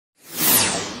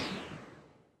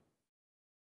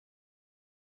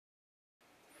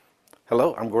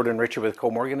Hello, I'm Gordon Ritchie with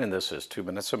Kollmorgen, and this is 2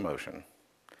 Minutes of Motion.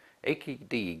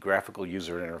 AKD Graphical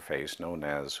User Interface, known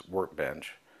as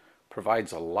Workbench,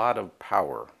 provides a lot of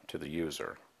power to the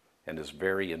user and is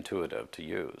very intuitive to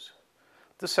use.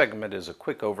 This segment is a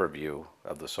quick overview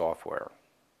of the software.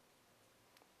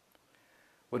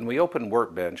 When we open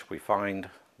Workbench, we find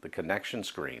the connection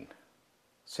screen.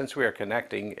 Since we are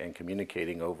connecting and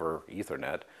communicating over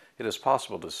Ethernet, it is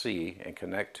possible to see and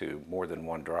connect to more than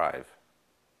one drive.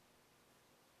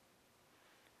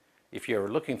 If you are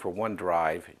looking for one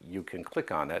drive, you can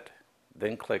click on it,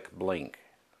 then click Blink.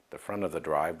 The front of the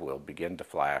drive will begin to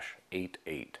flash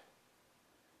 88.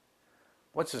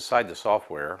 Once inside the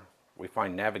software, we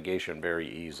find navigation very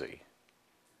easy.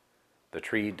 The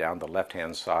tree down the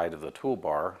left-hand side of the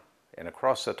toolbar and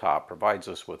across the top provides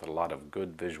us with a lot of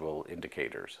good visual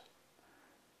indicators.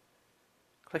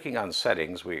 Clicking on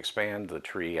Settings, we expand the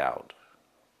tree out.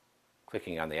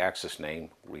 Clicking on the axis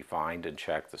name, we find and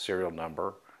check the serial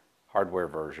number, hardware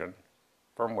version,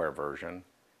 firmware version,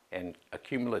 and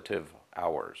accumulative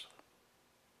hours.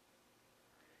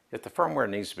 If the firmware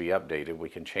needs to be updated, we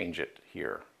can change it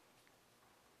here.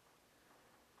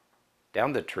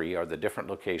 Down the tree are the different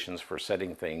locations for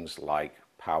setting things like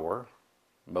power,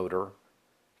 motor,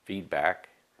 feedback,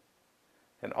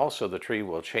 and also the tree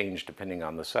will change depending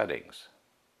on the settings.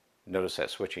 Notice that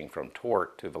switching from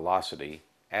torque to velocity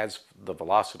adds the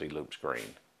velocity loop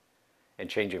screen, and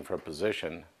changing from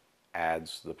position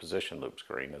adds the position loop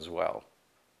screen as well.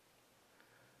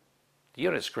 The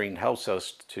unit screen helps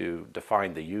us to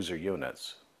define the user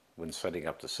units when setting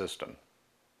up the system.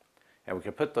 And we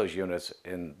can put those units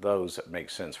in those that make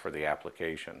sense for the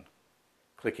application.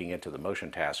 Clicking into the motion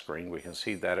task screen, we can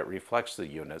see that it reflects the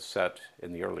units set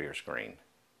in the earlier screen.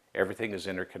 Everything is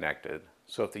interconnected,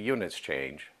 so if the units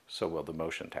change, so will the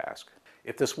motion task.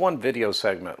 If this one video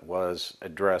segment was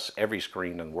address every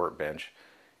screen in Workbench,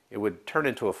 it would turn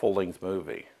into a full-length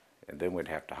movie, and then we'd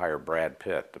have to hire Brad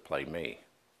Pitt to play me.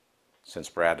 Since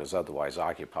Brad is otherwise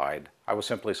occupied, I will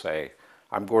simply say,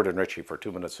 I'm Gordon Ritchie for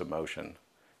 2 Minutes of Motion.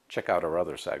 Check out our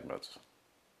other segments.